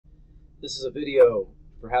This is a video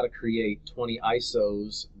for how to create 20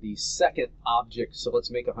 ISOs, the second object. So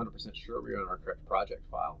let's make 100% sure we're in our correct project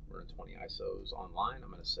file. We're in 20 ISOs online.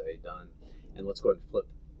 I'm going to say done. And let's go ahead and flip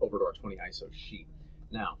over to our 20 ISO sheet.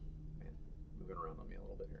 Now, man, moving around on me a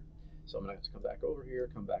little bit here. So I'm going to have to come back over here,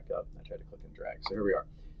 come back up. I tried to click and drag. So here we are.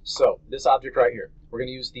 So this object right here, we're going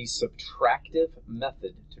to use the subtractive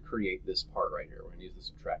method to create this part right here. We're going to use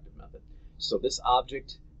the subtractive method. So this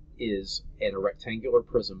object is in a rectangular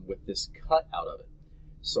prism with this cut out of it.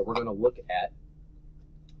 So we're going to look at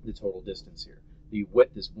the total distance here. The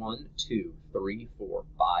width is 1, 2, 3, 4,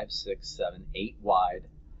 5, 6, 7, 8 wide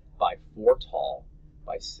by 4 tall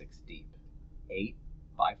by 6 deep. 8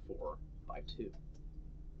 by 4 by 2.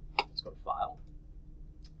 Let's go to File,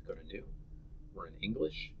 go to New. We're in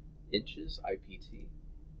English, inches, IPT.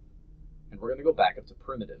 And we're going to go back up to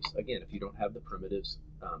primitives. Again, if you don't have the primitives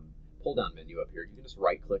pull-down menu up here, you can just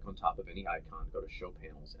right-click on top of any icon, go to Show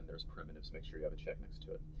Panels, and there's primitives. Make sure you have a check next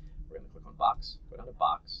to it. We're going to click on Box, go down to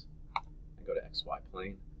Box, and go to XY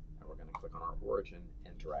Plane, and we're going to click on our origin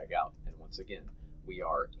and drag out. And once again, we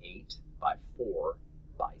are 8 by 4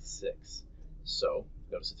 by 6. So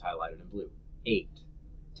notice it's highlighted in blue. 8,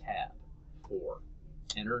 Tab, 4,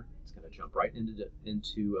 Enter. It's going to jump right into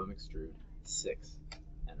extrude, 6,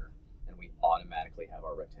 Enter, and we automatically have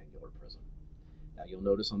our rectangular prism. Now you'll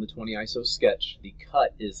notice on the 20 ISO sketch, the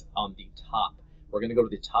cut is on the top. We're going to go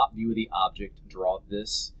to the top view of the object, draw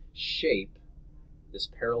this shape, this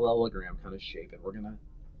parallelogram kind of shape, and we're going to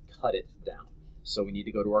cut it down. So we need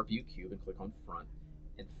to go to our view cube and click on front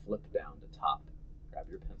and flip down to top. Grab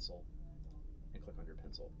your pencil and click on your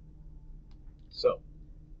pencil. So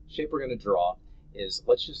shape we're going to draw is,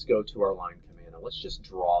 let's just go to our line command and let's just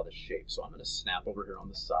draw the shape. So I'm going to snap over here on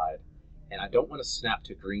the side. And I don't want to snap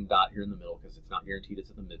to green dot here in the middle because it's not guaranteed it's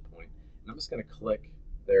at the midpoint. And I'm just going to click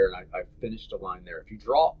there, and I've finished a line there. If you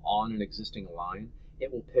draw on an existing line, it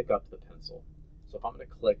will pick up the pencil. So if I'm going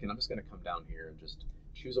to click, and I'm just going to come down here and just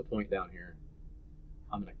choose a point down here.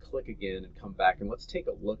 I'm going to click again and come back, and let's take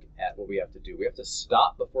a look at what we have to do. We have to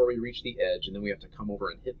stop before we reach the edge, and then we have to come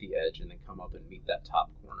over and hit the edge, and then come up and meet that top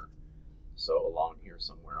corner. So along here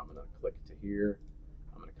somewhere, I'm going to click to here.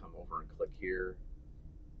 I'm going to come over and click here.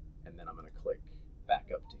 And then I'm going to click back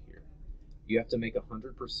up to here. You have to make 100%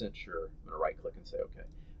 sure. I'm going to right click and say OK.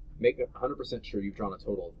 Make 100% sure you've drawn a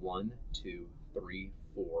total of 1, 2, 3,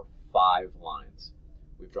 4, 5 lines.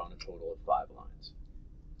 We've drawn a total of 5 lines.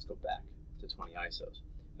 Let's go back to 20 ISOs.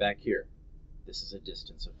 Back here, this is a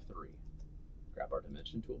distance of 3. Grab our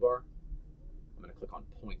dimension toolbar. I'm going to click on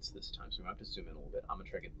points this time, so we might have to zoom in a little bit. I'm going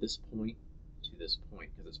to try to get this point to this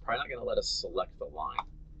point because it's probably not going to let us select the line.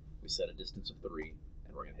 We set a distance of 3.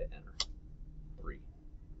 And we're going to hit enter. 3.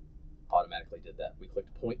 Automatically did that. We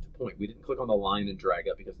clicked point to point. We didn't click on the line and drag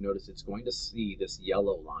up because notice it's going to see this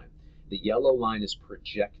yellow line. The yellow line is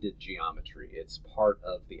projected geometry. It's part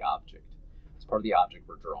of the object. It's part of the object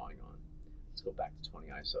we're drawing on. Let's go back to 20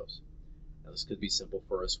 ISOs. Now this could be simple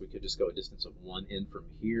for us. We could just go a distance of 1 in from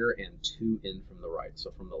here and 2 in from the right.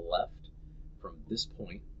 So from the left, from this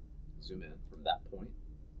point, zoom in from that point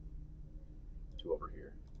to over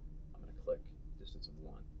here. I'm going to click distance of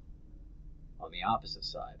 1. On the opposite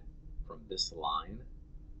side, from this line,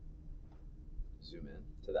 zoom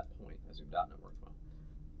in to that point. I zoomed out and it worked well.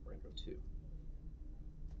 We're going to go 2.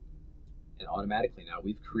 And automatically now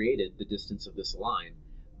we've created the distance of this line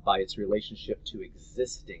by its relationship to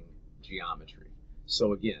existing geometry.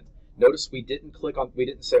 So again, notice we didn't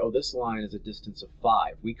say, oh, this line is a distance of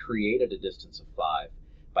 5. We created a distance of 5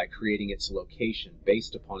 by creating its location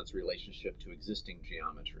based upon its relationship to existing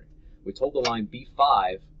geometry. We told the line be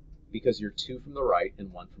 5 because you're 2 from the right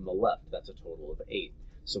and 1 from the left. That's a total of 8.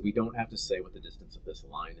 So we don't have to say what the distance of this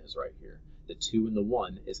line is right here. The 2 and the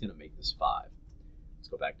 1 is going to make this 5. Let's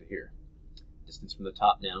go back to here. Distance from the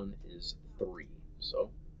top down is 3. So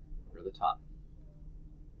we're the top.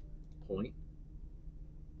 Point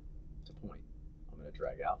to point. I'm going to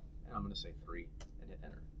drag out and I'm going to say 3 and hit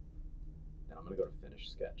enter. Then I'm going to go to Finish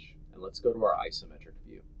Sketch. And let's go to our isometric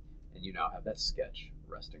view. And you now have that sketch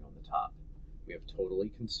resting on the top. We have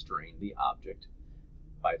totally constrained the object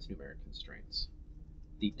by its numeric constraints.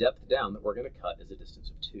 The depth down that we're going to cut is a distance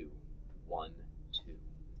of 2. 1, 2.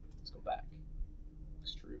 Let's go back.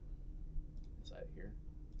 Extrude. Inside here,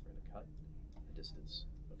 we're going to cut a distance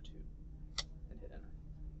of 2 and hit enter.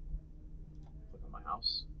 Click on my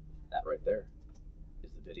house. That right there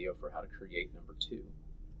is the video for how to create number 2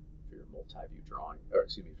 for your multi-view drawing, or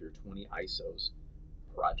excuse me, for your 20 ISOs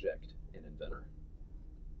project in Inventor.